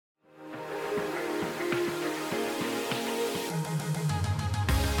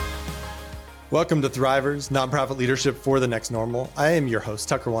Welcome to Thrivers, Nonprofit Leadership for the Next Normal. I am your host,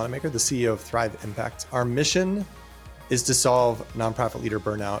 Tucker Wanamaker, the CEO of Thrive Impact. Our mission is to solve nonprofit leader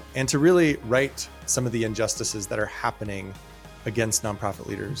burnout and to really right some of the injustices that are happening against nonprofit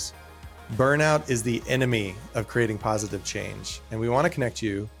leaders. Burnout is the enemy of creating positive change, and we want to connect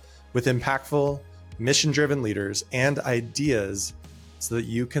you with impactful, mission-driven leaders and ideas so that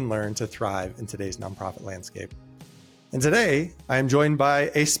you can learn to thrive in today's nonprofit landscape. And today, I am joined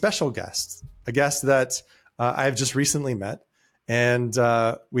by a special guest, a guest that I've just recently met, and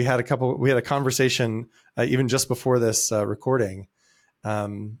we had a conversation even just before this recording. I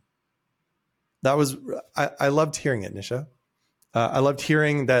loved hearing it, Nisha. I loved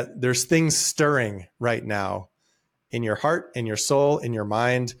hearing that there's things stirring right now in your heart, in your soul, in your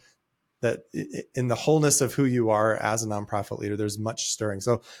mind, that in the wholeness of who you are as a nonprofit leader, there's much stirring.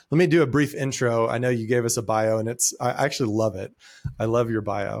 So let me do a brief intro. I know you gave us a bio, and I actually love it. I love your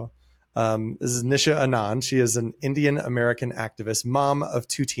bio. This is Nisha Anand. She is an Indian American activist, mom of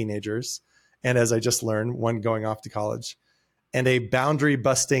 2 teenagers, and as I just learned, one going off to college, and a boundary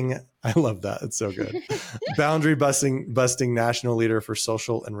busting, I love that, it's so good, boundary busting national leader for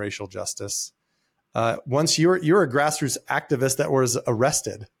social and racial justice. Once you're a grassroots activist that was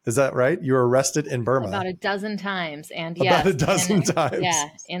arrested. Is that right? You were arrested in Burma. About a dozen times. And yes. About a dozen times. Yeah.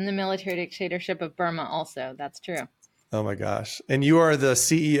 In the military dictatorship of Burma also. That's true. Oh my gosh. And you are the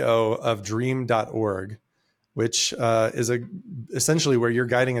CEO of dream.org, which is essentially where you're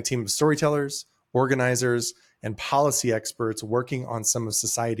guiding a team of storytellers, organizers, and policy experts working on some of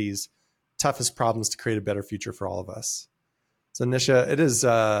society's toughest problems to create a better future for all of us. So Nisha, it is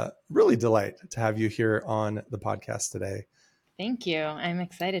really a delight to have you here on the podcast today. Thank you. I'm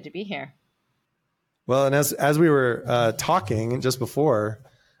excited to be here. Well, and as we were talking just before,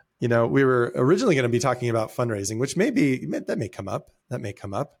 we were originally going to be talking about fundraising, which that may come up.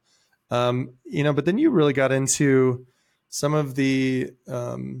 But then you really got into some of the, I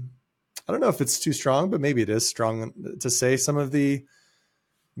don't know if it's too strong, but maybe it is strong to say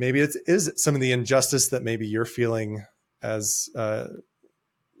maybe it is some of the injustice that maybe you're feeling as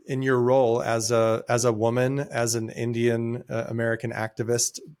in your role as a woman, as an Indian American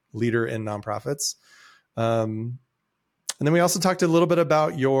activist leader in nonprofits. And then we also talked a little bit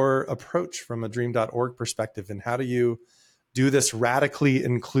about your approach from a dream.org perspective, and how do you do this radically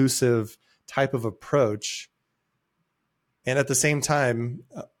inclusive type of approach, and at the same time,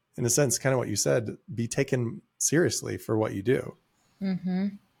 in a sense, kind of what you said, be taken seriously for what you do. Mm-hmm.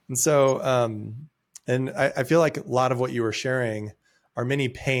 And so, and I feel like a lot of what you were sharing are many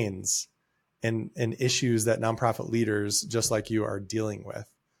pains and issues that nonprofit leaders just like you are dealing with.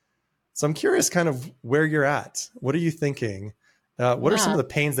 So I'm curious kind of where you're at. What are you thinking? What are some of the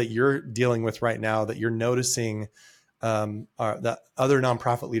pains that you're dealing with right now that you're noticing that other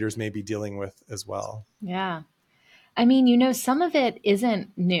nonprofit leaders may be dealing with as well? Yeah. I mean, some of it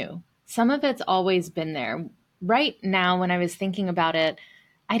isn't new. Some of it's always been there. Right now, when I was thinking about it,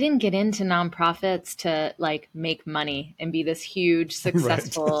 I didn't get into nonprofits to make money and be this huge,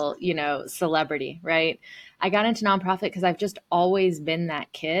 successful, right. Celebrity, right? I got into nonprofit because I've just always been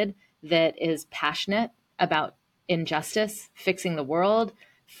that kid that is passionate about injustice, fixing the world,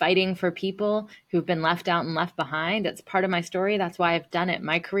 fighting for people who've been left out and left behind. It's part of my story. That's why I've done it.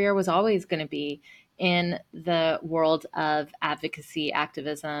 My career was always going to be in the world of advocacy,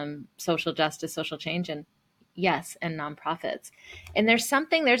 activism, social justice, social change, and nonprofits. And there's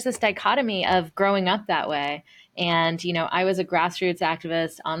this dichotomy of growing up that way. And, I was a grassroots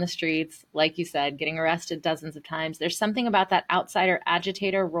activist on the streets, like you said, getting arrested dozens of times. There's something about that outsider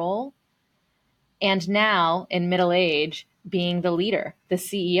agitator role. And now in middle age, being the leader, the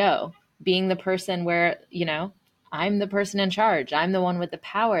CEO, being the person where, I'm the person in charge. I'm the one with the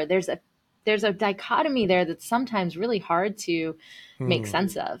power. There's a dichotomy there that's sometimes really hard to make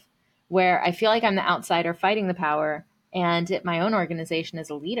sense of, where I feel like I'm the outsider fighting the power. And at my own organization as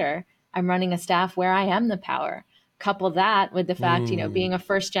a leader, I'm running a staff where I am the power. Couple that with the fact, being a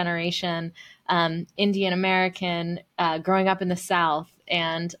first generation Indian American, growing up in the South,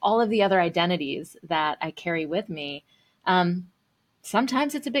 and all of the other identities that I carry with me.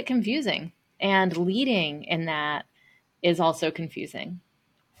 Sometimes it's a bit confusing, and leading in that is also confusing.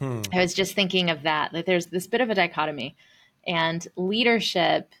 I was just thinking of that there's this bit of a dichotomy, and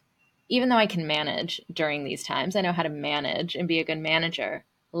leadership, even though I can manage during these times, I know how to manage and be a good manager.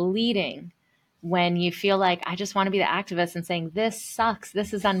 Leading, when you feel like I just want to be the activist and saying, this sucks,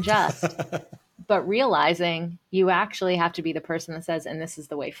 this is unjust, but realizing you actually have to be the person that says, and this is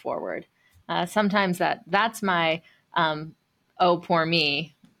the way forward. Sometimes that's my, oh, poor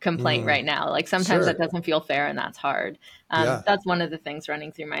me complaint right now. Like sometimes that doesn't feel fair, and that's hard. That's one of the things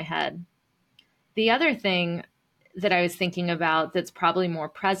running through my head. The other thing that I was thinking about that's probably more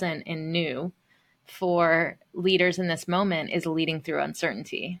present and new for leaders in this moment is leading through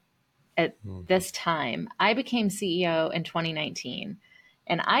uncertainty. At this time, I became CEO in 2019.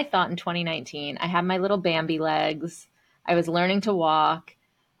 And I thought in 2019, I had my little Bambi legs. I was learning to walk.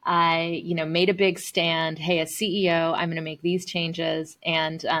 I, made a big stand. Hey, as CEO, I'm going to make these changes.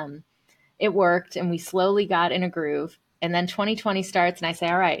 And it worked. And we slowly got in a groove. And then 2020 starts and I say,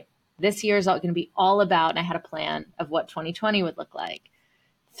 all right, this year is going to be all about, and I had a plan of what 2020 would look like.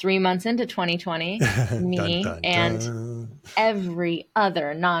 3 months into 2020, Dun, me dun, and dun. every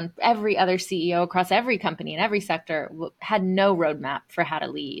other CEO across every company in every sector had no roadmap for how to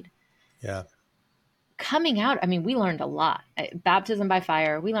lead. Yeah. Coming out, I mean, we learned a lot. Baptism by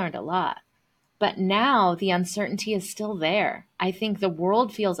fire, we learned a lot. But now the uncertainty is still there. I think the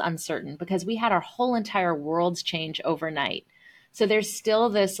world feels uncertain because we had our whole entire worlds change overnight. So there's still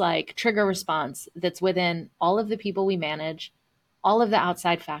this like trigger response that's within all of the people we manage, all of the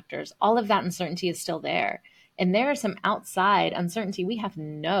outside factors, all of that uncertainty is still there. And there is some outside uncertainty we have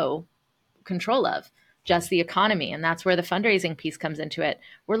no control of, just the economy. And that's where the fundraising piece comes into it.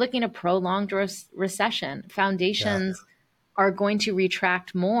 We're looking at prolonged recession. Yeah. Foundations are going to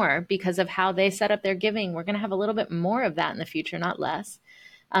retract more because of how they set up their giving. We're going to have a little bit more of that in the future, not less.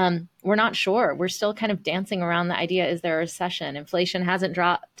 We're not sure. We're still kind of dancing around the idea, is there a recession? Inflation hasn't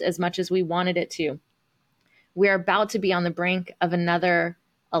dropped as much as we wanted it to. We're about to be on the brink of another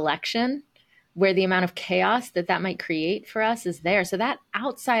election where the amount of chaos that might create for us is there. So that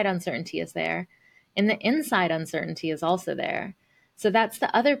outside uncertainty is there. And the inside uncertainty is also there. So that's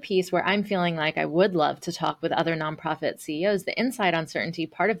the other piece where I'm feeling like I would love to talk with other nonprofit CEOs. The inside uncertainty,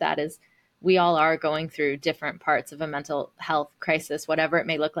 part of that is we all are going through different parts of a mental health crisis, whatever it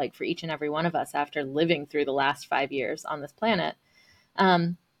may look like for each and every one of us after living through the last 5 years on this planet.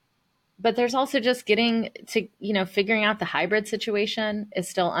 But there's also just getting to, figuring out the hybrid situation is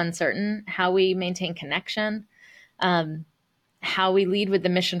still uncertain, how we maintain connection, how we lead with the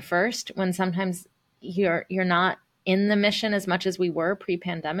mission first when sometimes you're not in the mission as much as we were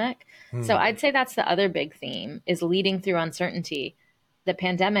pre-pandemic. So I'd say that's the other big theme is leading through uncertainty. The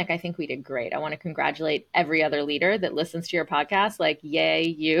pandemic, I think we did great. I want to congratulate every other leader that listens to your podcast. Like, yay,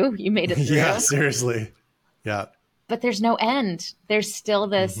 you made it through. Yeah, seriously. Yeah. But there's no end. There's still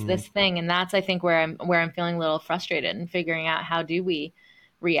this thing, and that's I think where I'm feeling a little frustrated and figuring out how do we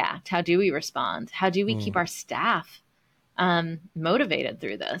react, how do we respond, how do we keep our staff motivated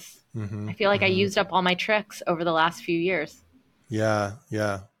through this. I feel like I used up all my tricks over the last few years. Yeah,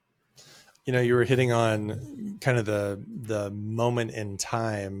 yeah. You were hitting on kind of the moment in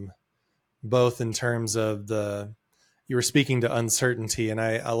time, both in terms of you were speaking to uncertainty, and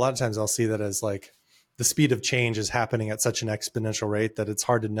a lot of times I'll see that as like the speed of change is happening at such an exponential rate that it's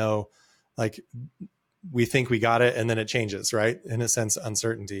hard to know, like we think we got it and then it changes, right? In a sense,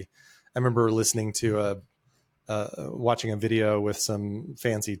 uncertainty. I remember listening to watching a video with some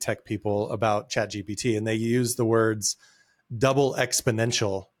fancy tech people about ChatGPT, and they used the words double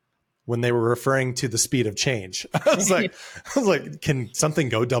exponential when they were referring to the speed of change. I was like, can something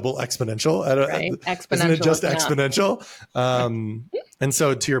go double exponential? Right. Exponential. Isn't it just exponential? And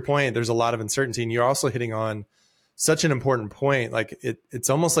so to your point, there's a lot of uncertainty, and you're also hitting on such an important point. Like it's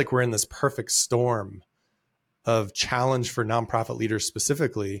almost like we're in this perfect storm of challenge for nonprofit leaders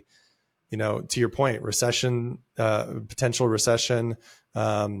specifically. To your point, recession, potential recession.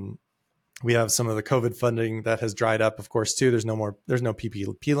 We have some of the COVID funding that has dried up, of course, too. There's no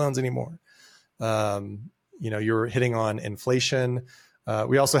PPP loans anymore. You're hitting on inflation.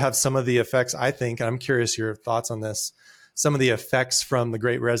 We also have some of the effects, I think, and I'm curious your thoughts on this, some of the effects from the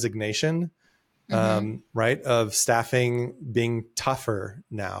Great Resignation, right? Of staffing being tougher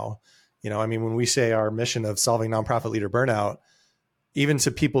now. When we say our mission of solving nonprofit leader burnout, even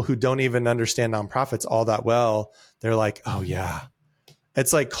to people who don't even understand nonprofits all that well, they're like, oh yeah.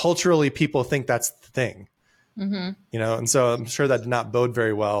 It's like culturally people think that's the thing, and so I'm sure that did not bode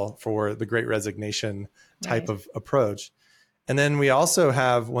very well for the Great Resignation type of approach. And then we also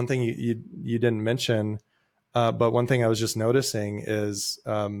have one thing you didn't mention, but one thing I was just noticing is,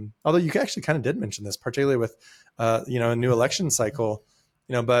 although you actually kind of did mention this, particularly with, a new election cycle,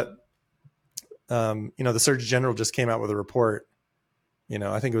 but, the Surgeon General just came out with a report,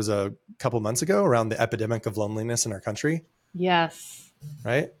 I think it was a couple months ago around the epidemic of loneliness in our country. Yes.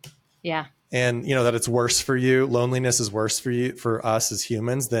 Right. Yeah. And that it's worse for you. Loneliness is worse for us as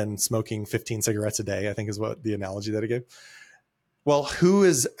humans than smoking 15 cigarettes a day, I think is what the analogy that I gave. Well, who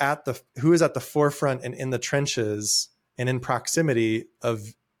is at the forefront and in the trenches and in proximity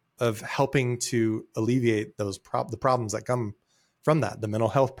of helping to alleviate the problems that come from that, the mental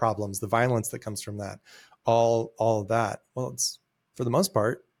health problems, the violence that comes from that, all of that. Well, it's, for the most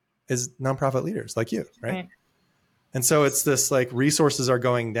part, is nonprofit leaders like you, right? And so it's this like resources are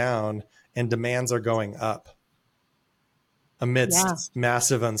going down and demands are going up amidst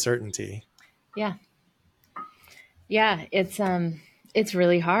massive uncertainty. Yeah. Yeah. It's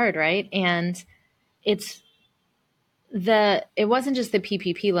really hard, right? And it wasn't just the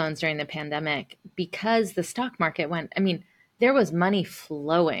PPP loans during the pandemic, because the stock market went, I mean, there was money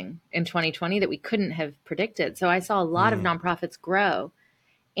flowing in 2020 that we couldn't have predicted. So I saw a lot of nonprofits grow,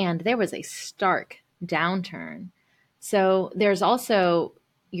 and there was a stark downturn. So there's also,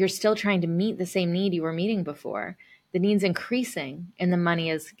 you're still trying to meet the same need you were meeting before. The need's increasing and the money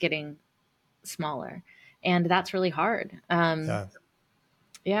is getting smaller. And that's really hard. Yeah.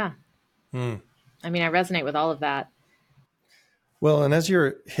 I mean, I resonate with all of that. Well, and as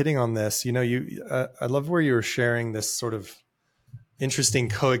you're hitting on this, you know, I love where you were sharing this sort of interesting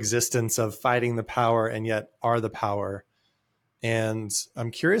coexistence of fighting the power and yet are the power. And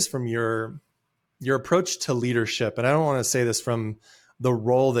I'm curious from your approach to leadership, and I don't want to say this from the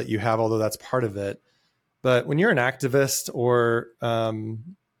role that you have, although that's part of it, but when you're an activist, or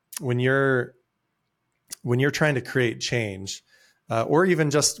when you're trying to create change, or even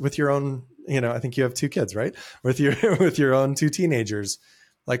just with your own, you know, I think you have 2 kids, right? With your own 2 teenagers,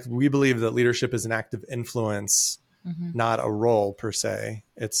 like, we believe that leadership is an act of influence, not a role per se.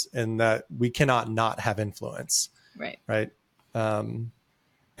 It's in that we cannot not have influence. Right.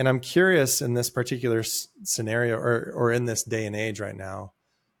 And I'm curious, in this particular scenario, or in this day and age right now,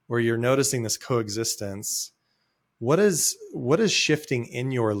 where you're noticing this coexistence, what is shifting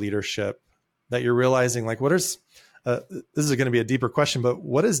in your leadership that you're realizing, like, what is, this is going to be a deeper question, but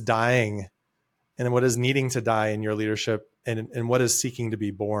what is dying and what is needing to die in your leadership, and what is seeking to be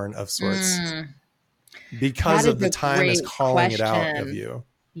born of sorts, because of the time is calling it out of you?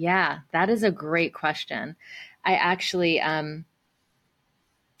 Yeah, that is a great question. I actually,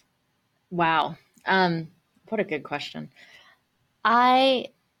 wow. What a good question. I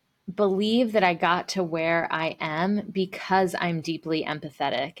believe that I got to where I am because I'm deeply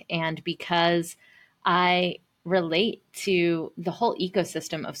empathetic, and because I relate to the whole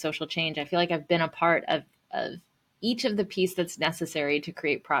ecosystem of social change. I feel like I've been a part of each of the piece that's necessary to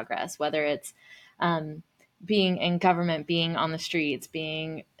create progress, whether it's being in government, being on the streets,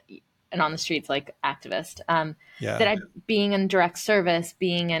 being and on the streets like activist, being in direct service,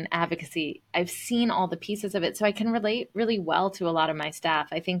 being in advocacy. I've seen all the pieces of it, so I can relate really well to a lot of my staff.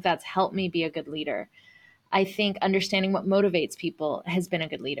 I think that's helped me be a good leader. I think understanding what motivates people has been a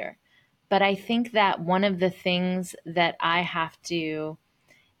good leader. But I think that one of the things that I have to,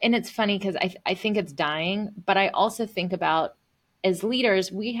 and it's funny because I think it's dying, but I also think about, as leaders,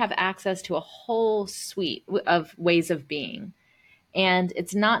 we have access to a whole suite of ways of being. And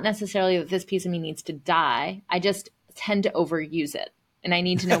it's not necessarily that this piece of me needs to die. I just tend to overuse it. And I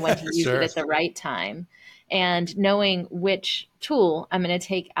need to know when to use it at the right time. And knowing which tool I'm going to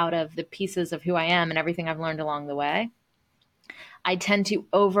take out of the pieces of who I am and everything I've learned along the way. I tend to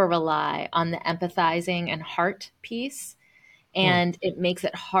over rely on the empathizing and heart piece. And it makes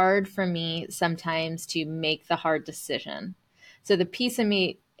it hard for me sometimes to make the hard decision. So the piece of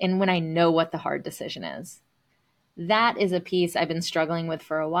me, and when I know what the hard decision is, that is a piece I've been struggling with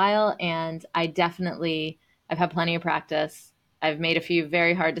for a while. And I've had plenty of practice. I've made a few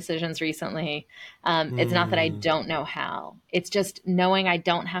very hard decisions recently. It's not that I don't know how. It's just knowing I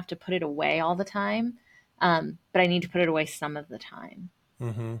don't have to put it away all the time, but I need to put it away some of the time.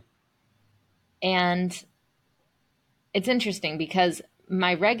 And it's interesting because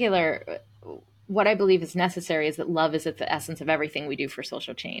what I believe is necessary is that love is at the essence of everything we do for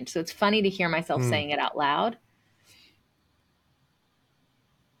social change. So it's funny to hear myself saying it out loud.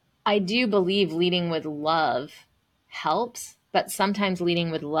 I do believe leading with love helps, but sometimes leading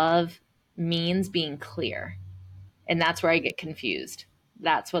with love means being clear. And that's where I get confused.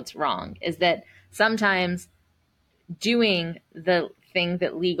 That's what's wrong, is that sometimes doing the thing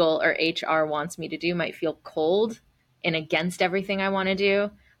that legal or HR wants me to do might feel cold and against everything I want to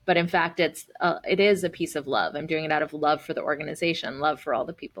do. But in fact, it is a piece of love. I'm doing it out of love for the organization, love for all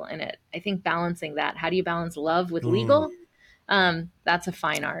the people in it. I think balancing that, how do you balance love with legal? That's a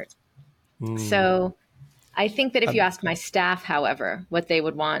fine art. So I think that if you ask my staff, however, what they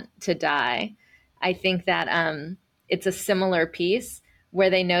would want to die, I think that it's a similar piece where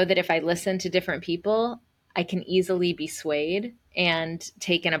they know that if I listen to different people, I can easily be swayed and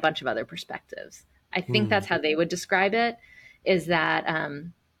take in a bunch of other perspectives. I think that's how they would describe it, is that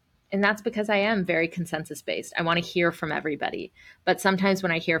And that's because I am very consensus based. I want to hear from everybody. But sometimes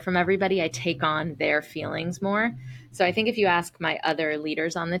when I hear from everybody, I take on their feelings more. So I think if you ask my other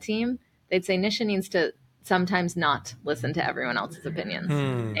leaders on the team, they'd say Nisha needs to sometimes not listen to everyone else's opinions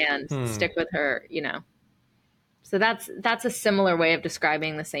and stick with her, you know. So that's a similar way of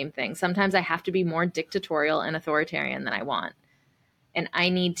describing the same thing. Sometimes I have to be more dictatorial and authoritarian than I want. And I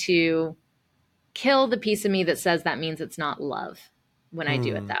need to kill the piece of me that says that means it's not love when I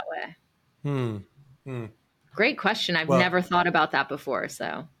do it that way. Great question. I've Well, never thought about that before.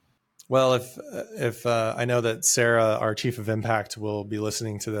 So, well, if I know that Sarah, our chief of impact, will be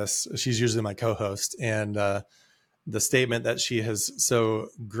listening to this, she's usually my co-host, and the statement that she has so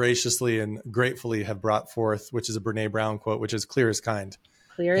graciously and gratefully have brought forth, which is a Brene Brown quote, which is clear is kind,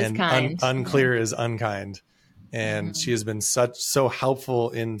 clear is and kind. unclear is unkind. And she has been so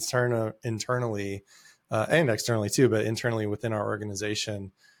helpful internally and externally too, but internally within our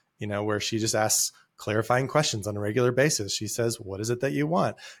organization, you know, where she just asks clarifying questions on a regular basis. She says, what is it that you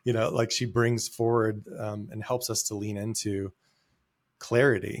want? You know, like she brings forward and helps us to lean into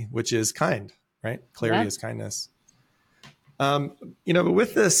clarity, which is kind, right? Clarity is kindness. You know, but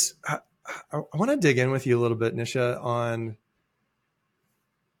with this, I want to dig in with you a little bit, Nisha, on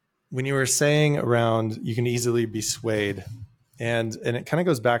when you were saying around you can easily be swayed, and it kind of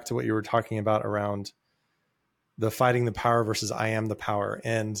goes back to what you were talking about around the fighting the power versus I am the power.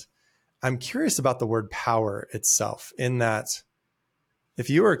 And I'm curious about the word power itself, in that if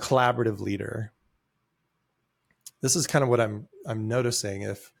you are a collaborative leader, this is kind of what I'm noticing.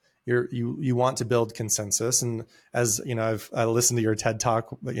 If you want to build consensus, and as you know, I listened to your TED talk,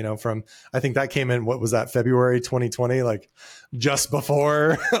 you know, from, I think that came in, what was that, February 2020, like just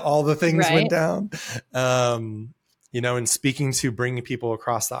before all the things went down. You know, and speaking to bringing people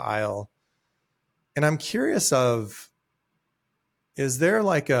across the aisle, and I'm curious of, is there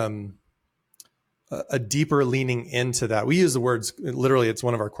like a deeper leaning into that? We use the words, literally, it's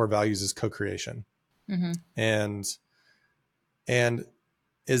one of our core values is co-creation. And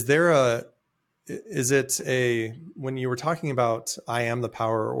is it when you were talking about I am the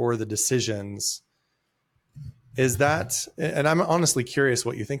power or the decisions, is that, and I'm honestly curious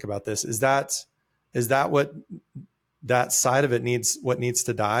what you think about this, is that what that side of it needs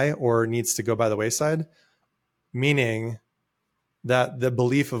to die or needs to go by the wayside? Meaning that the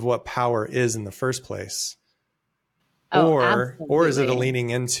belief of what power is in the first place, or is it a leaning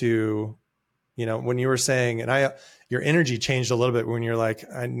into, you know, when you were saying, and your energy changed a little bit when you're like,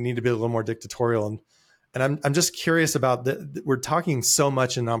 I need to be a little more dictatorial. And I'm just curious about we're talking so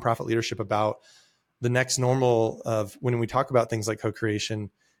much in nonprofit leadership about the next normal of when we talk about things like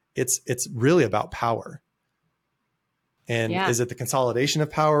co-creation, it's really about power. And is it the consolidation of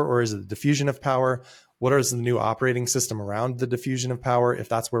power, or is it the diffusion of power? What is the new operating system around the diffusion of power, if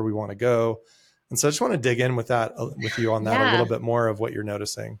that's where we want to go? And so I just want to dig in with you on that a little bit more of what you're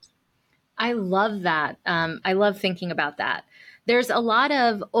noticing. I love that. I love thinking about that. There's a lot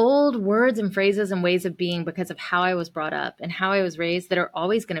of old words and phrases and ways of being because of how I was brought up and how I was raised that are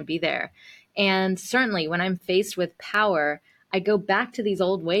always going to be there. And certainly when I'm faced with power, I go back to these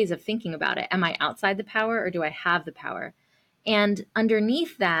old ways of thinking about it. Am I outside the power, or do I have the power? And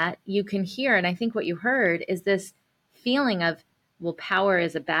underneath that, you can hear, and I think what you heard is this feeling of, well, power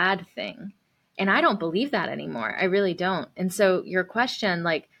is a bad thing. And I don't believe that anymore. I really don't. And so your question,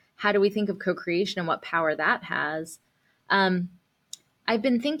 like, how do we think of co-creation and what power that has? I've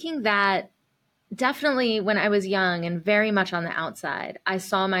been thinking that definitely when I was young and very much on the outside, I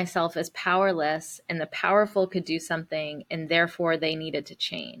saw myself as powerless, and the powerful could do something and therefore they needed to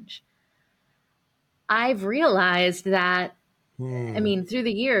change. I've realized that, I mean, through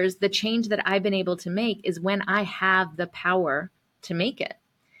the years, the change that I've been able to make is when I have the power to make it.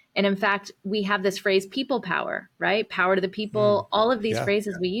 And in fact, we have this phrase, people power, right? Power to the people, all of these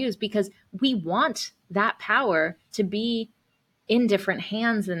phrases we use because we want that power to be in different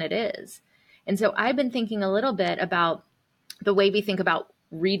hands than it is. And so I've been thinking a little bit about the way we think about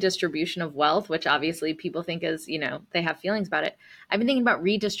redistribution of wealth, which obviously people think is, you know, they have feelings about it. I've been thinking about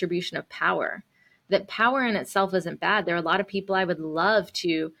redistribution of power, that power in itself isn't bad. There are a lot of people I would love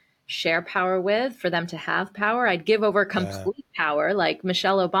to share power with, for them to have power. I'd give over complete power. Like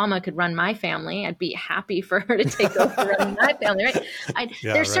Michelle Obama could run my family. I'd be happy for her to take over running my family, right?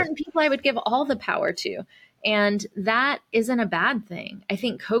 There's certain people I would give all the power to. And that isn't a bad thing. I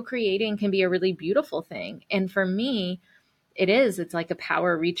think co-creating can be a really beautiful thing. And for me, it's like a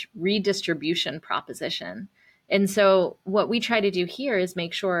power redistribution proposition. And so what we try to do here is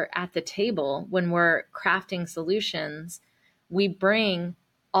make sure at the table, when we're crafting solutions, we bring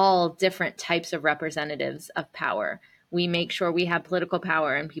all different types of representatives of power. We make sure we have political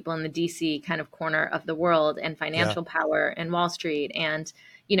power and people in the DC kind of corner of the world, and Yeah. financial power in Wall Street, and,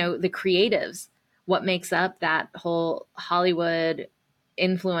 the creatives, what makes up that whole Hollywood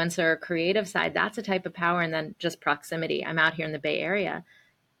influencer creative side. That's a type of power. And then just proximity. I'm out here in the Bay Area,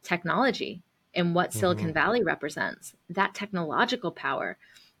 technology and what Hmm. Silicon Valley represents, that technological power.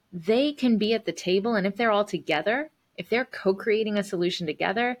 They can be at the table. And if they're all together, if they're co-creating a solution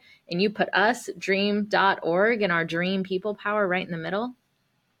together, and you put us, dream.org, and our dream people power right in the middle,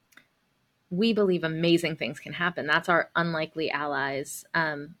 we believe amazing things can happen. That's our unlikely allies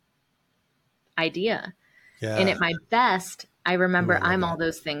idea. And Yeah. at my best, I Ooh, remember I love I'm all that.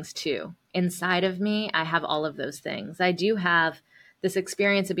 those things too. Inside of me, I have all of those things. I do have this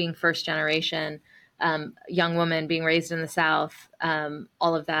experience of being first generation, young woman being raised in the South,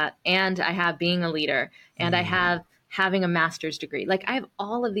 all of that. And I have being a leader, and I Mm. have having a master's degree. Like, I have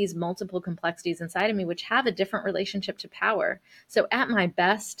all of these multiple complexities inside of me, which have a different relationship to power. So at my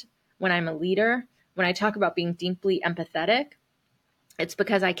best, when I'm a leader, when I talk about being deeply empathetic, it's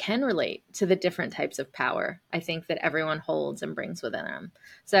because I can relate to the different types of power I think that everyone holds and brings within them.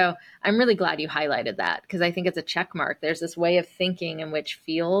 So I'm really glad you highlighted that, because I think it's a check mark. There's this way of thinking in which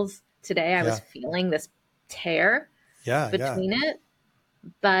feels today, I was Yeah. feeling this tear Yeah. Yeah. between it.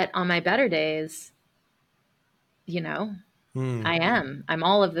 But on my better days, you know, Mm. I'm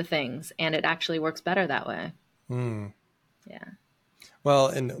all of the things, and it actually works better that way. Mm. Yeah. Well,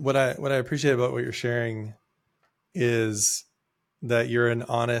 and what I appreciate about what you're sharing is that you're an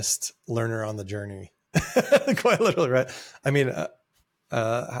honest learner on the journey. Quite literally, right? I mean,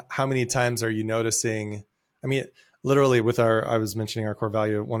 how many times are you noticing? I mean, literally with I was mentioning our core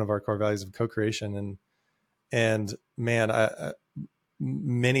value, one of our core values of co-creation, and man,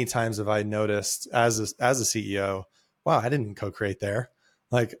 many times have I noticed as a CEO, wow, I didn't co-create there.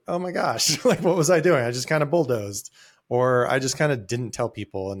 Like, oh my gosh, like what was I doing? I just kind of bulldozed, or I just kind of didn't tell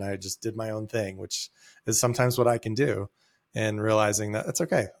people, and I just did my own thing, which is sometimes what I can do. And realizing that it's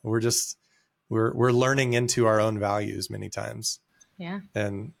okay. We're learning into our own values many times. Yeah.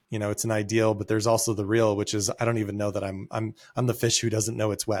 And it's an ideal, but there's also the real, which is I don't even know that I'm the fish who doesn't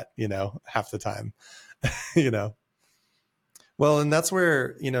know it's wet, half the time. you know well, and that's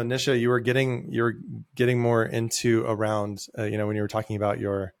where, Nisha, you were getting more into around, when you were talking about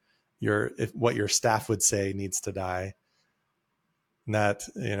what your staff would say needs to die. And that,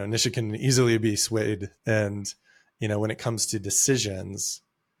 Nisha can easily be swayed. And, when it comes to decisions,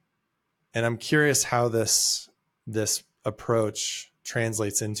 and I'm curious how this approach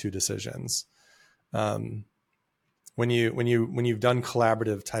translates into decisions. Um, when you've done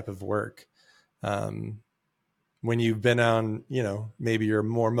collaborative type of work, um, when you've been on, maybe your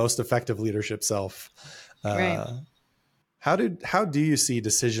most effective leadership self, Right. how do you see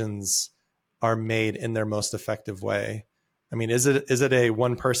decisions are made in their most effective way? I mean, is it a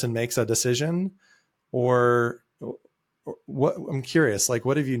one person makes a decision, or what? I'm curious, like,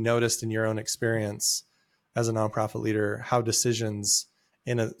 what have you noticed in your own experience as a nonprofit leader, how decisions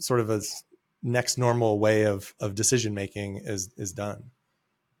in a sort of a next normal way of decision making is done?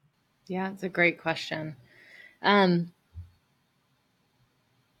 Yeah, it's a great question. Um,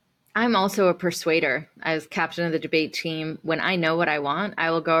 I'm also a persuader. I was captain of the debate team. When I know what I want,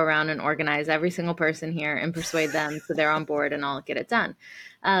 I will go around and organize every single person here and persuade them so they're on board, and I'll get it done.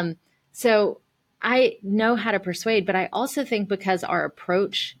 Um, so I know how to persuade, but I also think because our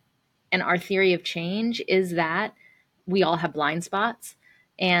approach and our theory of change is that we all have blind spots.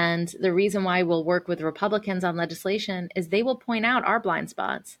 And the reason why we'll work with Republicans on legislation is they will point out our blind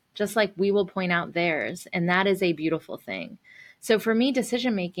spots, just like we will point out theirs. And that is a beautiful thing. So for me,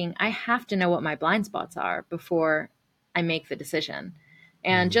 decision making, I have to know what my blind spots are before I make the decision.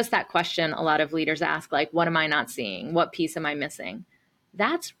 And Mm. just that question a lot of leaders ask, like, what am I not seeing? What piece am I missing?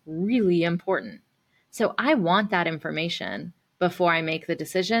 That's really important. So I want that information before I make the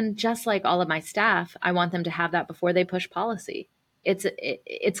decision. Just like all of my staff, I want them to have that before they push policy.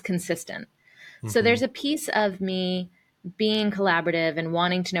 It's consistent. So Mm-hmm. there's a piece of me being collaborative and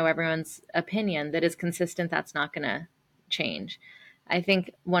wanting to know everyone's opinion that is consistent. That's not going to change. I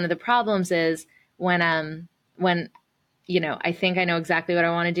think one of the problems is when I think I know exactly what I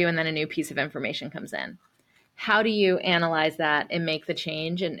want to do, and then a new piece of information comes in. How do you analyze that and make the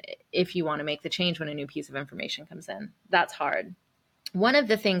change? And if you want to make the change when a new piece of information comes in, that's hard. One of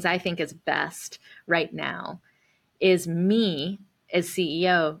the things I think is best right now is me as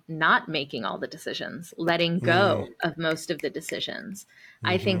CEO not making all the decisions, letting Mm. go of most of the decisions.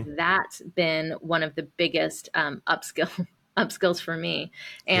 I Mm-hmm. think that's been one of the biggest upskills for me.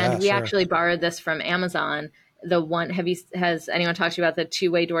 And Yeah, we sure. actually borrowed this from Amazon. Has anyone talked to you about the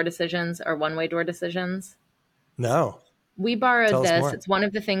two-way door decisions or one-way door decisions? No. We borrowed Tell us this. more. It's one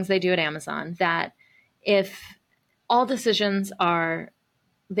of the things they do at Amazon, that if all decisions are,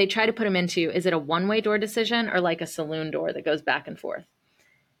 they try to put them into, is it a one-way door decision or like a saloon door that goes back and forth?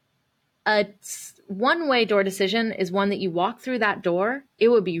 A one-way door decision is one that you walk through that door, it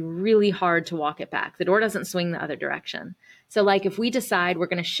would be really hard to walk it back. The door doesn't swing the other direction. So like if we decide we're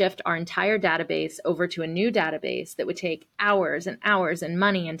going to shift our entire database over to a new database that would take hours and hours and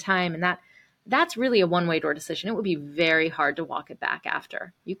money and time, and that's really a one-way door decision. It would be very hard to walk it back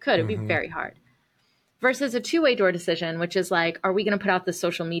after. You could, it'd be Mm-hmm. very hard. Versus a two-way door decision, which is like, are we going to put out the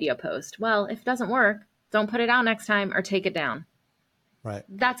social media post? Well, if it doesn't work, don't put it out next time or take it down. Right.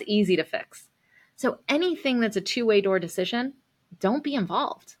 That's easy to fix. So anything that's a two-way door decision, don't be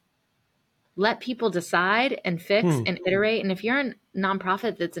involved. Let people decide and fix and iterate. And if you're a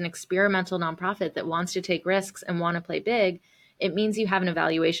nonprofit that's an experimental nonprofit that wants to take risks and want to play big, it means you have an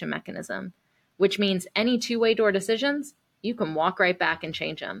evaluation mechanism, which means any two-way door decisions, you can walk right back and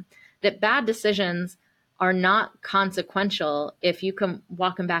change them. That bad decisions are not consequential if you can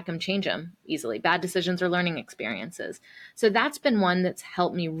walk them back and change them easily. Bad decisions are learning experiences. So that's been one that's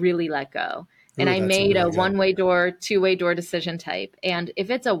helped me really let go. And Ooh, I that's made really a good. one-way door, two-way door decision type. And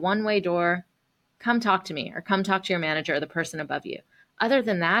if it's a one-way door, come talk to me or come talk to your manager or the person above you. Other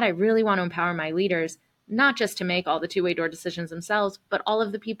than that, I really want to empower my leaders, not just to make all the two-way door decisions themselves, but all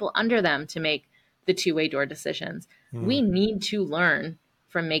of the people under them to make the two-way door decisions. We need to learn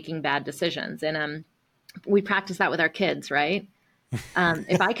from making bad decisions. And we practice that with our kids, right?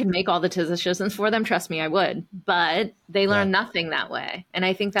 If I could make all the decisions for them, trust me, I would. But they Yeah. learn nothing that way. And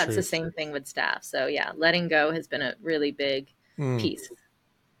I think that's the Truth. same thing with staff. So yeah, letting go has been a really big piece of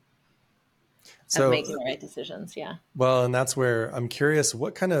So, making the right decisions. Yeah. well, and that's where I'm curious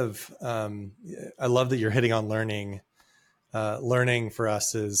what kind of, I love that you're hitting on learning. Learning for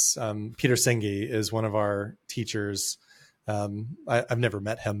us is Peter Singhi is one of our teachers. I've never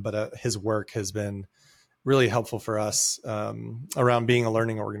met him, but his work has been really helpful for us around being a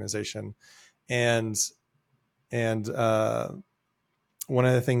learning organization. And one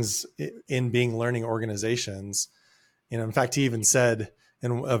of the things in being learning organizations, in fact, he even said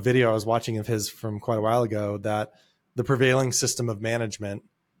in a video I was watching of his from quite a while ago that the prevailing system of management,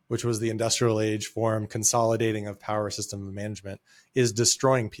 which was the industrial age form consolidating of power system of management, is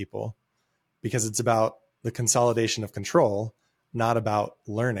destroying people because it's about the consolidation of control, not about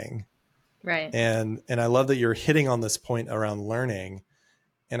learning. Right. And I love that you're hitting on this point around learning.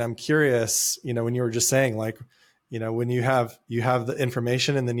 And I'm curious, when you were just saying, like, when you have the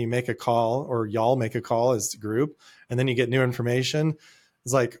information and then you make a call, or y'all make a call as a group, and then you get new information.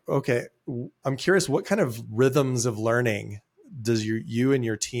 It's like, okay, I'm curious, what kind of rhythms of learning does you and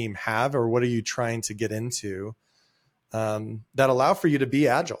your team have, or what are you trying to get into that allow for you to be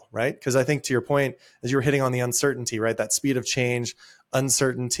agile, right? Because I think to your point, as you were hitting on the uncertainty, right? That speed of change,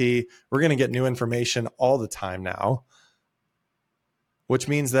 uncertainty, we're going to get new information all the time now, which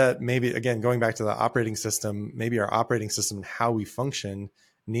means that maybe, again, going back to the operating system, maybe our operating system and how we function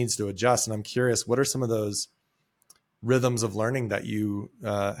needs to adjust. And I'm curious, what are some of those rhythms of learning that you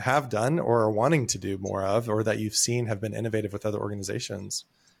have done or are wanting to do more of, or that you've seen have been innovative with other organizations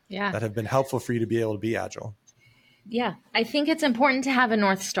that have been helpful for you to be able to be agile? Yeah. I think it's important to have a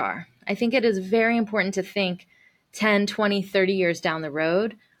North Star. I think it is very important to think 10, 20, 30 years down the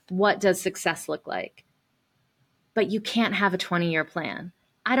road, what does success look like? But you can't have a 20-year plan.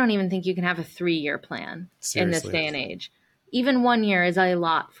 I don't even think you can have a 3-year plan in this Seriously. day and age. Even 1 year is a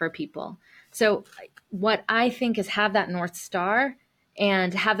lot for people. So what I think is have that North Star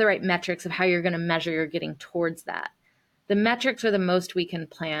and have the right metrics of how you're going to measure you're getting towards that. The metrics are the most we can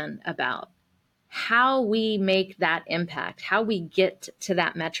plan about. How we make that impact, how we get to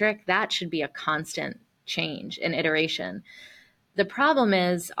that metric, that should be a constant change and iteration. The problem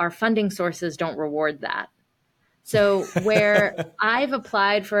is our funding sources don't reward that. So where I've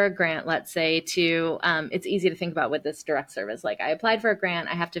applied for a grant, let's say to, it's easy to think about with this direct service. Like I applied for a grant,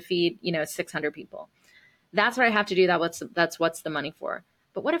 I have to feed, 600 people. That's what I have to do. That's what's the money for.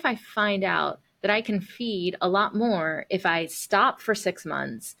 But what if I find out that I can feed a lot more if I stop for 6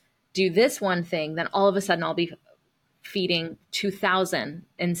 months, do this one thing, then all of a sudden I'll be feeding 2,000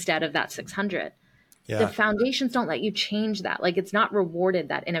 instead of that 600. The Yeah. foundations don't let you change that. Like it's not rewarded,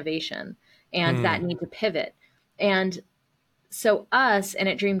 that innovation and that need to pivot. And so us and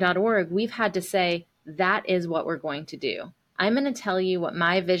at dream.org, we've had to say, that is what we're going to do. I'm going to tell you what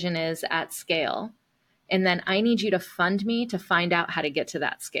my vision is at scale. And then I need you to fund me to find out how to get to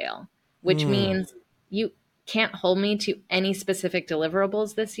that scale, which means you can't hold me to any specific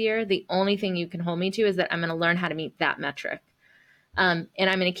deliverables this year. The only thing you can hold me to is that I'm going to learn how to meet that metric. And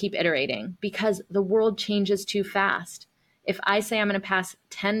I'm going to keep iterating because the world changes too fast. If I say I'm going to pass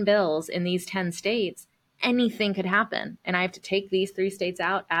 10 bills in these 10 states, anything could happen. And I have to take these 3 states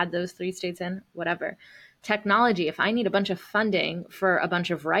out, add those 3 states in, whatever. Technology, if I need a bunch of funding for a bunch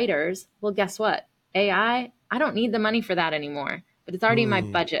of writers, well, guess what? AI, I don't need the money for that anymore, but it's already in my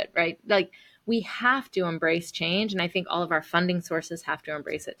budget, right? Like, we have to embrace change. And I think all of our funding sources have to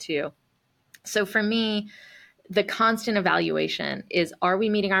embrace it too. So for me, the constant evaluation is, are we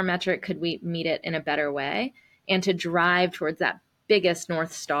meeting our metric? Could we meet it in a better way? And to drive towards that biggest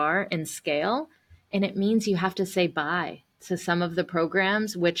North Star and scale. And it means you have to say bye to some of the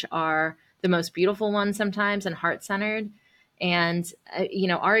programs, which are the most beautiful ones sometimes and heart centered. And,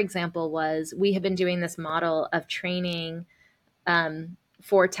 our example was we have been doing this model of training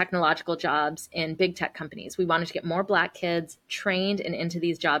for technological jobs in big tech companies. We wanted to get more Black kids trained and into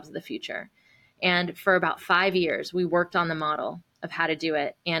these jobs of the future. And for about 5 years, we worked on the model of how to do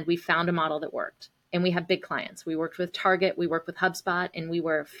it. And we found a model that worked. And we have big clients. We worked with Target, we worked with HubSpot, and we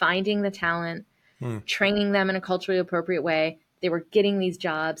were finding the talent, training them in a culturally appropriate way. They were getting these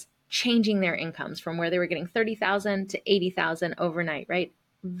jobs, changing their incomes from where they were getting 30,000 to 80,000 overnight, right?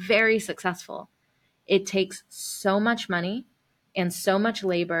 Very successful. It takes so much money and so much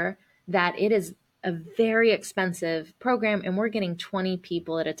labor that it is a very expensive program, and we're getting 20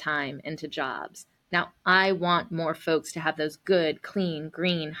 people at a time into jobs. Now, I want more folks to have those good, clean,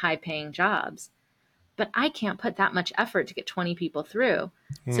 green, high-paying jobs, but I can't put that much effort to get 20 people through.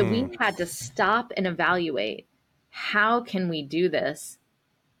 So we had to stop and evaluate, how can we do this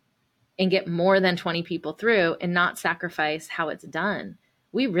and get more than 20 people through and not sacrifice how it's done?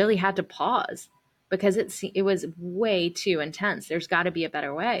 We really had to pause because it was way too intense. There's got to be a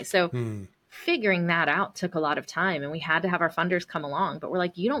better way. So figuring that out took a lot of time, and we had to have our funders come along. But we're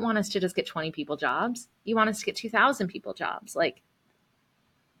like, you don't want us to just get 20 people jobs. You want us to get 2,000 people jobs.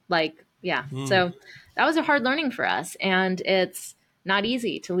 Yeah. So that was a hard learning for us. And it's not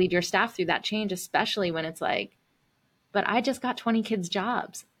easy to lead your staff through that change, especially when it's like, but I just got 20 kids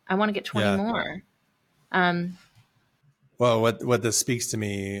jobs. I want to get 20 more. Well, what this speaks to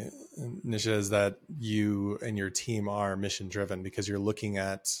me, Nisha, is that you and your team are mission driven because you're looking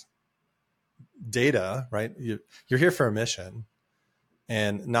at data, right? You're here for a mission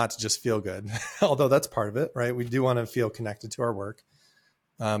and not to just feel good, although that's part of it, right? We do want to feel connected to our work.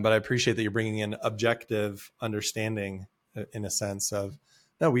 But I appreciate that you're bringing in objective understanding in a sense of,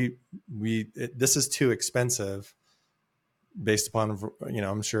 no, this is too expensive based upon,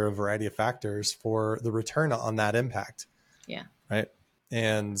 I'm sure a variety of factors for the return on that impact. Yeah. Right.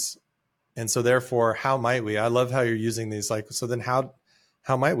 And so therefore, how might we, I love how you're using these, so then how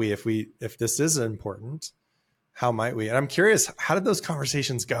might we, if this is important, how might we? And I'm curious, how did those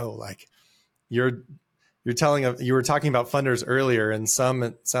conversations go? Like you were talking about funders earlier, and some,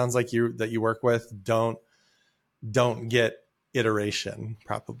 it sounds like that you work with don't get iteration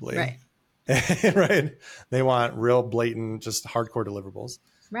probably. Right. Right. They want real blatant, just hardcore deliverables.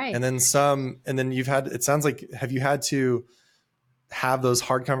 Right. And then it sounds like, have you had to have those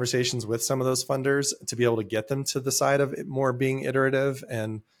hard conversations with some of those funders to be able to get them to the side of it more being iterative?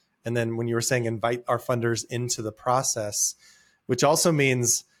 And then when you were saying invite our funders into the process, which also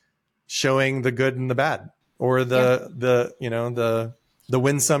means showing the good and the bad, or the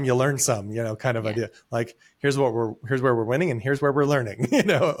win some, you learn some, kind of idea. Like, here's where we're winning and here's where we're learning,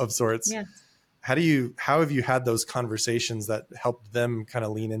 of sorts. Yeah. How have you had those conversations that helped them kind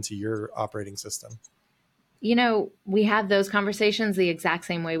of lean into your operating system? We have those conversations the exact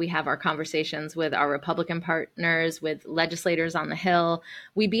same way we have our conversations with our Republican partners, with legislators on the Hill.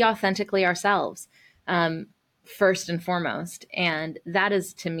 We be authentically ourselves, first and foremost. And that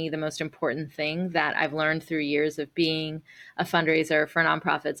is, to me, the most important thing that I've learned through years of being a fundraiser for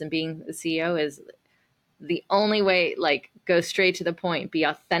nonprofits and being the CEO is the only way, go straight to the point, be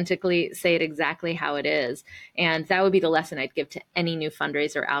authentically, say it exactly how it is. And that would be the lesson I'd give to any new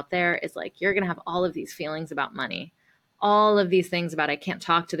fundraiser out there, is you're going to have all of these feelings about money, all of these things about, I can't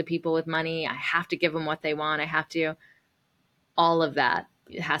talk to the people with money, I have to give them what they want, all of that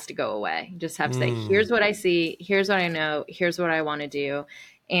has to go away. You just have to say, here's what I see, here's what I know, here's what I want to do.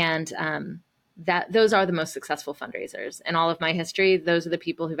 And those are the most successful fundraisers. In all of my history, those are the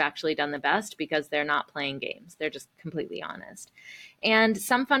people who've actually done the best, because they're not playing games. They're just completely honest. And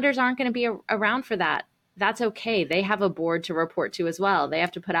some funders aren't going to be around for that. That's okay. They have a board to report to as well. They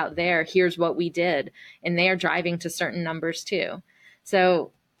have to put out here's what we did. And they are driving to certain numbers too.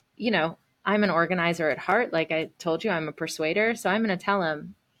 So, I'm an organizer at heart. Like I told you, I'm a persuader. So I'm going to tell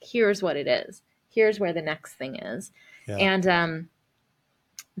them, here's what it is. Here's where the next thing is. Yeah. And,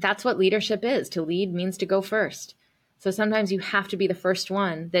 that's what leadership is. To lead means to go first. So sometimes you have to be the first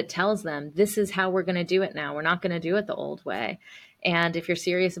one that tells them, this is how we're going to do it now. We're not going to do it the old way. And if you're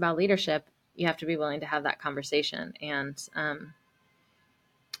serious about leadership, you have to be willing to have that conversation and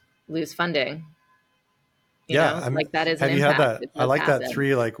lose funding. Yeah. Like that is an Have you had impact. that? It I does like that happen.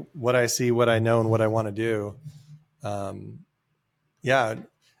 3, like what I see, what I know, and what I want to do. Yeah.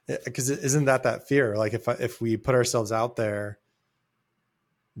 Because isn't that fear? Like if we put ourselves out there,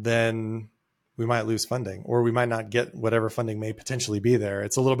 then we might lose funding, or we might not get whatever funding may potentially be there.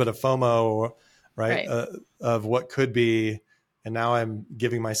 It's a little bit of FOMO, right? Right. Of what could be. And now I'm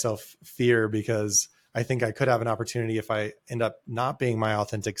giving myself fear because I think I could have an opportunity if I end up not being my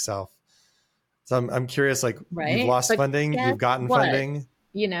authentic self. So I'm curious, like you've Right. lost But funding, guess you've gotten what? funding.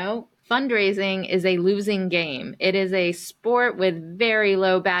 Fundraising is a losing game. It is a sport with very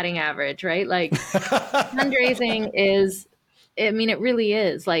low batting average, right? Like fundraising is, I mean, it really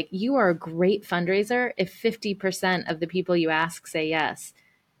is. Like you are a great fundraiser if 50% of the people you ask say yes,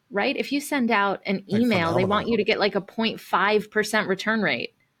 right? If you send out an Like email, they want phenomenal. you to get like a 0.5% return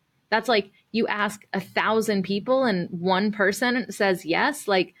rate. That's like you ask 1,000 people and one person says yes,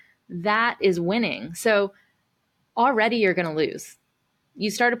 like that is winning. So already you're going to lose. You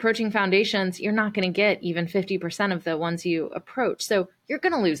start approaching foundations, you're not going to get even 50% of the ones you approach. So you're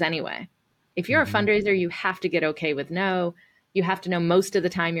going to lose anyway. If you're a Mm-hmm. fundraiser, you have to get okay with no. You have to know most of the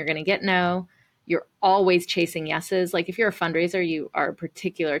time you're going to get no. You're always chasing yeses. Like if you're a fundraiser, you are a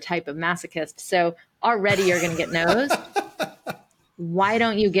particular type of masochist. So already you're going to get no's. Why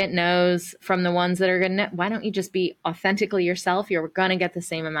don't you get no's from the ones that are going to, why don't you just be authentically yourself? You're going to get the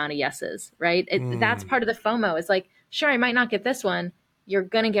same amount of yeses, right? That's part of the FOMO. It's like, sure, I might not get this one. You're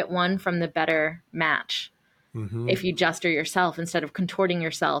going to get one from the better match Mm-hmm. if you just are yourself instead of contorting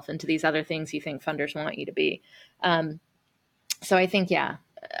yourself into these other things you think funders want you to be. So I think, yeah,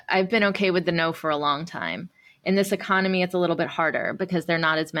 I've been okay with the no for a long time. In this economy, it's a little bit harder because there are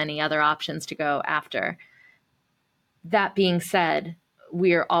not as many other options to go after. That being said,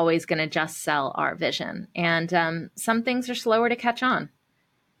 we're always going to just sell our vision. And some things are slower to catch on.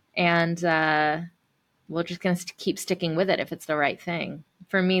 And we're just going to keep sticking with it if it's the right thing.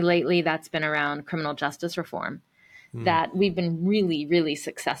 For me lately, that's been around criminal justice reform. That we've been really, really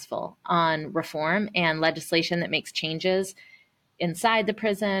successful on reform and legislation that makes changes inside the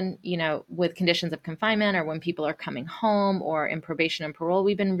prison, with conditions of confinement or when people are coming home or in probation and parole.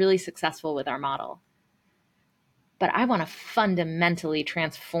 We've been really successful with our model. But I want to fundamentally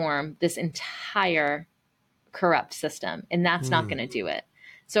transform this entire corrupt system, and that's not going to do it.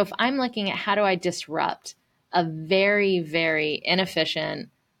 So if I'm looking at how do I disrupt a very, very inefficient,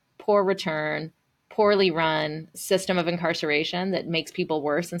 poor return, poorly run system of incarceration that makes people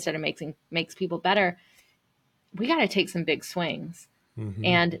worse instead of makes people better, we got to take some big swings. Mm-hmm.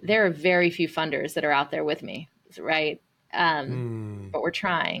 And there are very few funders that are out there with me, right? But we're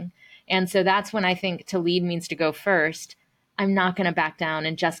trying. And so that's when I think to lead means to go first. I'm not going to back down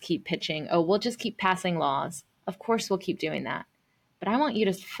and just keep pitching. Oh, we'll just keep passing laws. Of course, we'll keep doing that. But I want you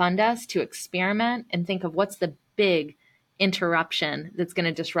to fund us to experiment and think of what's the big interruption that's going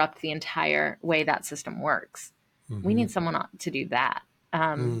to disrupt the entire way that system works. We Mm-hmm. need someone to do that.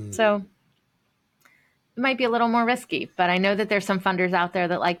 So it might be a little more risky, but I know that there's some funders out there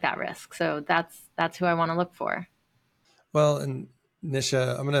that like that risk. So that's who I want to look for. Well, and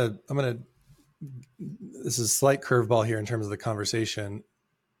Nisha, I'm gonna. This is a slight curveball here in terms of the conversation,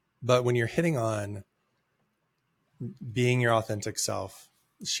 but when you're hitting on being your authentic self,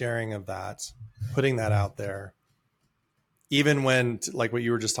 sharing of that, putting that out there, even when, like what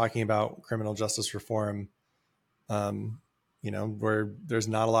you were just talking about, criminal justice reform, where there's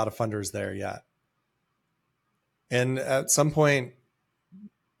not a lot of funders there yet, and at some point,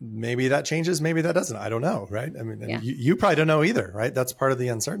 maybe that changes, maybe that doesn't. I don't know, right? I mean, and you probably don't know either, right? That's part of the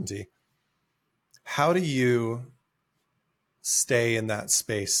uncertainty. How do you stay in that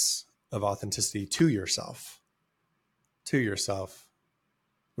space of authenticity to yourself? To yourself.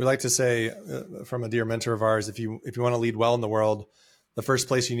 We like to say, from a dear mentor of ours, if you want to lead well in the world, the first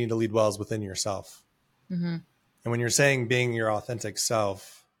place you need to lead well is within yourself. Mm-hmm. And when you're saying being your authentic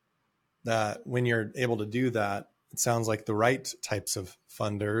self, that when you're able to do that, it sounds like the right types of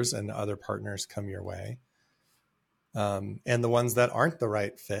funders and other partners come your way. And the ones that aren't the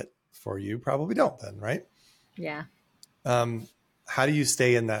right fit for you probably don't then, right? Yeah. How do you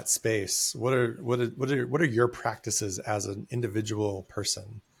stay in that space? What are your practices as an individual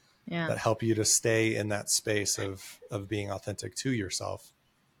person that help you to stay in that space of being authentic to yourself?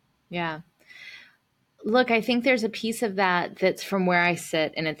 Yeah. Look, I think there's a piece of that that's from where I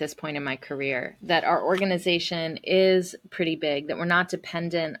sit and at this point in my career, that our organization is pretty big, that we're not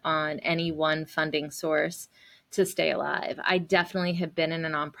dependent on any one funding source to stay alive. I definitely have been in a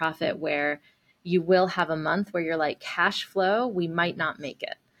nonprofit where you will have a month where you're like, cash flow, we might not make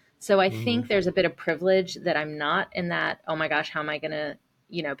it. So I think there's a bit of privilege that I'm not in that, oh my gosh, how am I going to,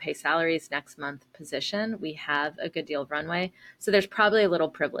 pay salaries next month position. We have a good deal of runway. So there's probably a little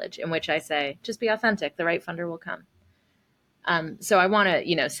privilege in which I say, just be authentic. The right funder will come. So I want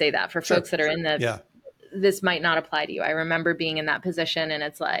to, say that for Sure. folks that are in this might not apply to you. I remember being in that position and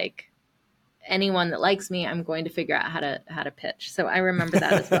it's like, anyone that likes me, I'm going to figure out how to pitch. So I remember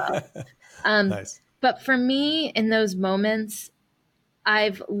that as well. Nice. But for me, in those moments,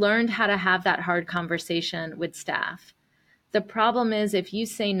 I've learned how to have that hard conversation with staff. The problem is if you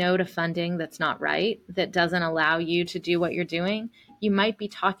say no to funding that's not right, that doesn't allow you to do what you're doing, you might be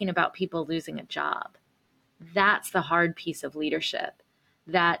talking about people losing a job. That's the hard piece of leadership,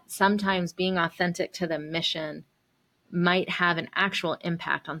 that sometimes being authentic to the mission might have an actual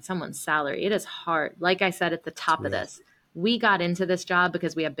impact on someone's salary. It is hard. Like I said at the top of this, we got into this job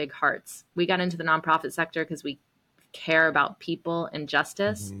because we have big hearts. We got into the nonprofit sector because we care about people and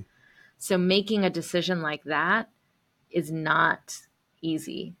justice. So making a decision like that is not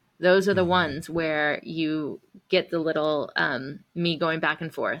easy. Those are the ones where you get the little me going back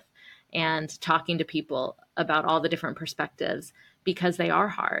and forth and talking to people about all the different perspectives because they are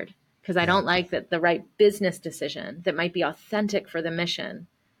hard. Because I don't like that the right business decision that might be authentic for the mission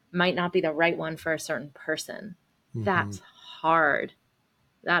might not be the right one for a certain person. That's hard.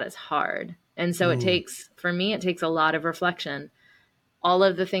 That is hard. And so for me, it takes a lot of reflection. All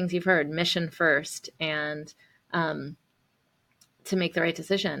of the things you've heard, mission first, and to make the right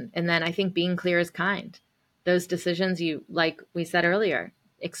decision. And then I think being clear is kind. Those decisions, like we said earlier,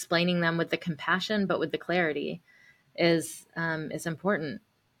 explaining them with the compassion, but with the clarity is important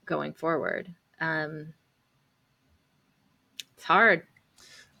going forward. It's hard.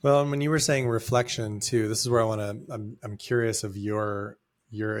 Well, and when you were saying reflection too, this is where I'm curious of your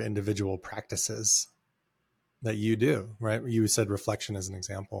individual practices that you do, right? You said reflection as an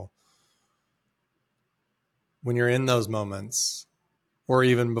example. When you're in those moments, or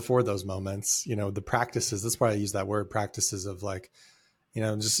even before those moments, the practices, that's why I use that word, practices of like,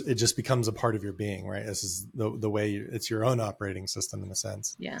 it just becomes a part of your being, right? This is the way it's your own operating system in a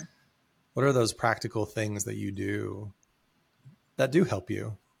sense. Yeah. What are those practical things that you do that do help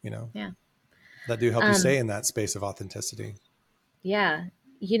you, Yeah. that do help you stay in that space of authenticity? Yeah.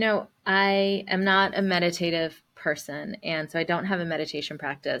 I am not a meditative person, and so I don't have a meditation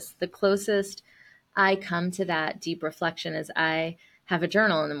practice. The closest I come to that deep reflection is I have a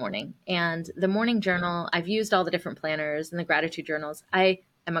journal in the morning. And the morning journal, I've used all the different planners and the gratitude journals. I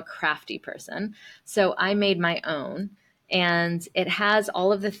am a crafty person, so I made my own. And it has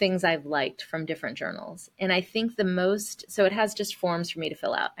all of the things I've liked from different journals. And I think so it has just forms for me to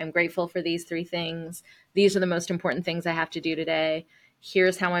fill out. I'm grateful for these 3 things. These are the most important things I have to do today.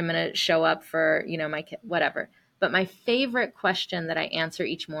 Here's how I'm going to show up for, my kid, whatever. But my favorite question that I answer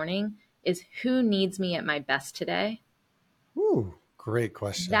each morning is, who needs me at my best today? Ooh, great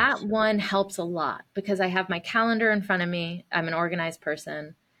question. That one helps a lot because I have my calendar in front of me. I'm an organized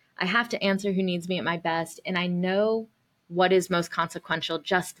person. I have to answer who needs me at my best. And I know what is most consequential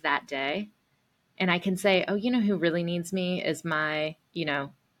just that day. And I can say, oh, who really needs me is my,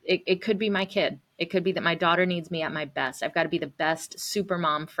 it could be my kid. It could be that my daughter needs me at my best. I've got to be the best super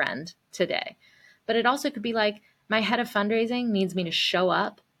mom friend today. But it also could be like my head of fundraising needs me to show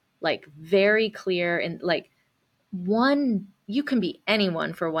up like very clear and like you can be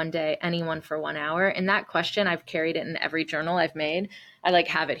anyone for one day, anyone for 1 hour. And that question, I've carried it in every journal I've made. I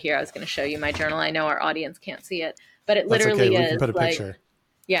have it here. I was going to show you my journal. I know our audience can't see it, but it literally is. We can put a like, picture.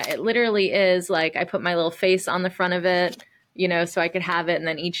 Yeah, it literally is like, I put my little face on the front of it, so I could have it. And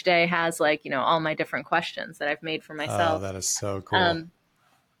then each day has like, all my different questions that I've made for myself. Oh, that is so cool.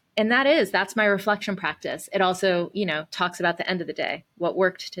 And that's my reflection practice. It also, talks about the end of the day, what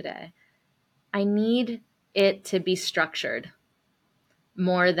worked today. I need it to be structured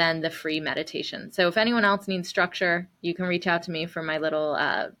more than the free meditation. So if anyone else needs structure, you can reach out to me for my little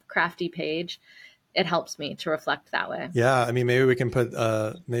crafty page. It helps me to reflect that way. Yeah. I mean, maybe we can put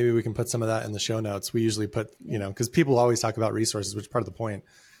some of that in the show notes. We usually put, cause people always talk about resources, which is part of the point.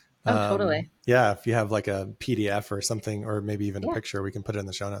 Oh, totally. Yeah. If you have like a PDF or something, or maybe even a picture, we can put it in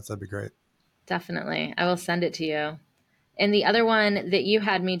the show notes. That'd be great. Definitely. I will send it to you. And the other one that you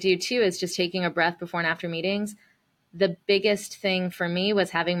had me do too is just taking a breath before and after meetings. The biggest thing for me was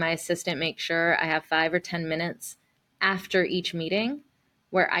having my assistant make sure I have 5 or 10 minutes after each meeting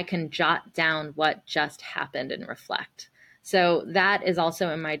where I can jot down what just happened and reflect. So that is also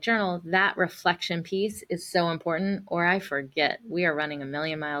in my journal. That reflection piece is so important, or I forget. We are running a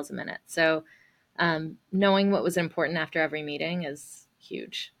million miles a minute. So Knowing what was important after every meeting is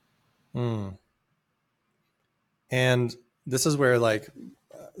huge. Mm. And this is where, like,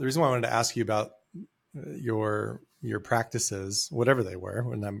 the reason why I wanted to ask you about your practices, whatever they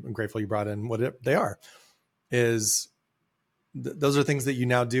were, and I'm grateful you brought in what they are, is those are things that you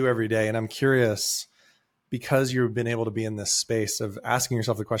now do every day. And I'm curious, because you've been able to be in this space of asking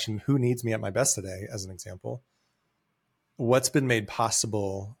yourself the question, who needs me at my best today, as an example, what's been made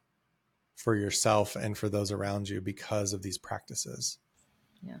possible for yourself and for those around you because of these practices?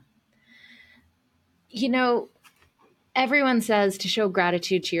 Yeah. You know, everyone says to show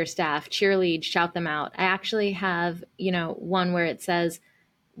gratitude to your staff, cheerlead, shout them out. I actually have, one where it says,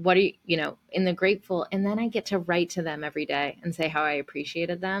 what are you, in the grateful, and then I get to write to them every day and say how I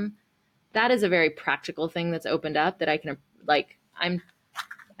appreciated them. That is a very practical thing that's opened up that I can,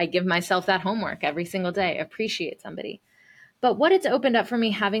 I give myself that homework every single day, appreciate somebody. But what it's opened up for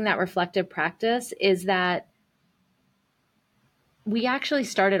me having that reflective practice is that we actually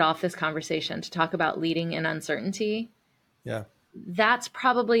started off this conversation to talk about leading in uncertainty. Yeah. That's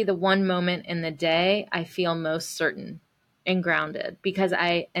probably the one moment in the day I feel most certain and grounded, because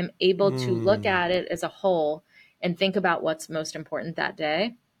I am able to look at it as a whole and think about what's most important that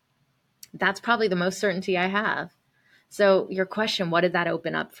day. That's probably the most certainty I have. So your question, what did that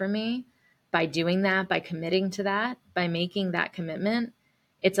open up for me? By doing that, by committing to that, by making that commitment,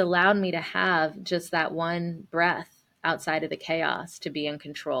 it's allowed me to have just that one breath outside of the chaos to be in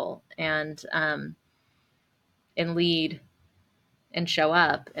control and lead and show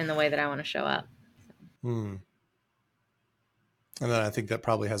up in the way that I want to show up. And then I think that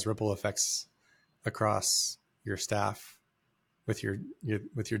probably has ripple effects across your staff with your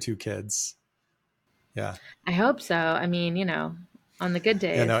two kids. Yeah. I hope so. I mean, on the good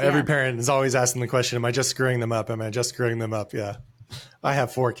days. Yeah, no, every parent is always asking the question, am I just screwing them up? Am I just screwing them up? Yeah. I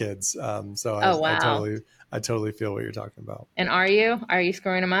have 4 kids. So wow. I totally feel what you're talking about. And are you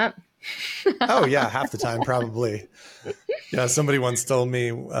screwing them up? Oh yeah. Half the time, probably. Yeah. Somebody once told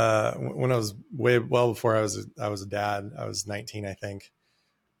me, when I was well before I was a dad, I was 19, I think.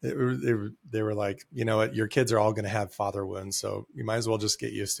 They were like, you know what, your kids are all going to have father wounds, so you might as well just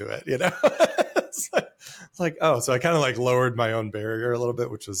get used to it. It's like, oh, so I kind of like lowered my own barrier a little bit,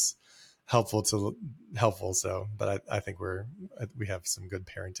 which was helpful. So, but I think we have some good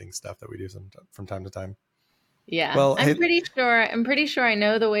parenting stuff that we do from time to time. Yeah. Well, I'm pretty sure I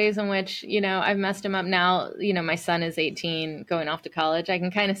know the ways in which, I've messed him up now. My son is 18 going off to college. I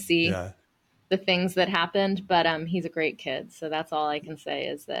can kind of see the things that happened, but he's a great kid. So that's all I can say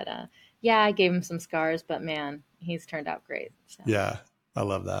is that, I gave him some scars, but man, he's turned out great. So. Yeah, I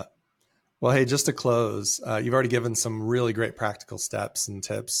love that. Well, hey, just to close, you've already given some really great practical steps and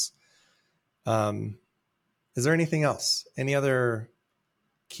tips. Is there anything else? Any other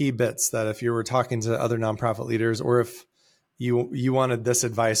key bits that if you were talking to other nonprofit leaders, or if you wanted this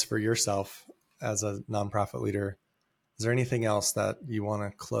advice for yourself as a nonprofit leader, is there anything else that you want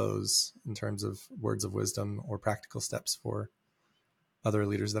to close in terms of words of wisdom or practical steps for other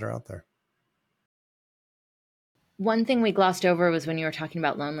leaders that are out there? One thing we glossed over was when you were talking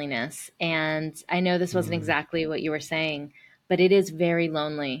about loneliness. And I know this wasn't exactly what you were saying, but it is very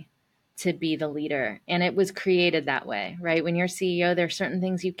lonely to be the leader. And it was created that way, right? When you're CEO, there are certain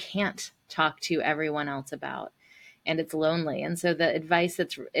things you can't talk to everyone else about, and it's lonely. And so the advice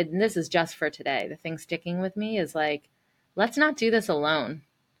and this is just for today, the thing sticking with me is like, let's not do this alone.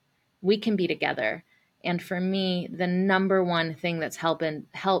 We can be together. And for me, the number one thing that's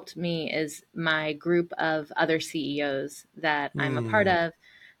helped me is my group of other CEOs that I'm a part of,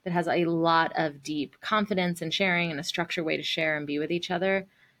 that has a lot of deep confidence and sharing and a structured way to share and be with each other.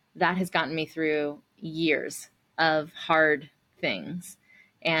 That has gotten me through years of hard things.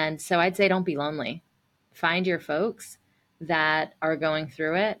 And so I'd say don't be lonely. Find your folks that are going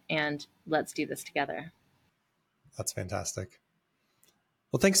through it, and let's do this together. That's fantastic.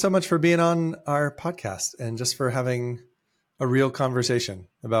 Well, thanks so much for being on our podcast and just for having a real conversation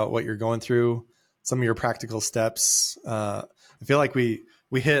about what you're going through, some of your practical steps. I feel like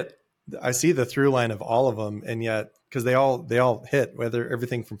I see the through line of all of them, and yet, because they all hit, whether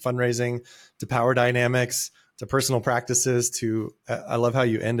everything from fundraising to power dynamics to personal practices to, I love how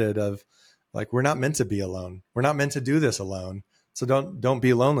you ended of like, we're not meant to be alone. We're not meant to do this alone. So don't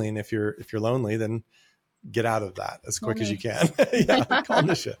be lonely. And if you're lonely, then get out of that as quick as you can. Yeah. Call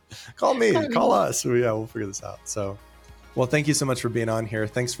Nisha, call me, call us. We'll figure this out. So, well, thank you so much for being on here.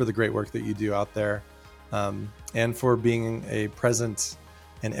 Thanks for the great work that you do out there. And for being a present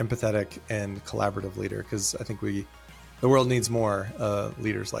and empathetic and collaborative leader. Cause I think the world needs more,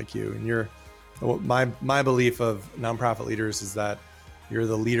 leaders like you. And my belief of nonprofit leaders is that you're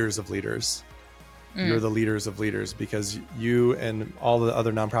the leaders of leaders. you're the leaders of leaders, because you and all the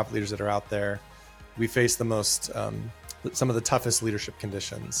other nonprofit leaders that are out there, we face the most, some of the toughest leadership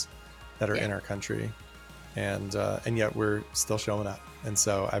conditions that are in our country. And yet we're still showing up. And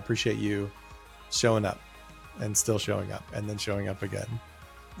so I appreciate you showing up and still showing up and then showing up again.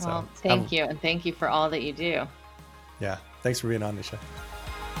 Well, thank you. And thank you for all that you do. Yeah. Thanks for being on, Nisha.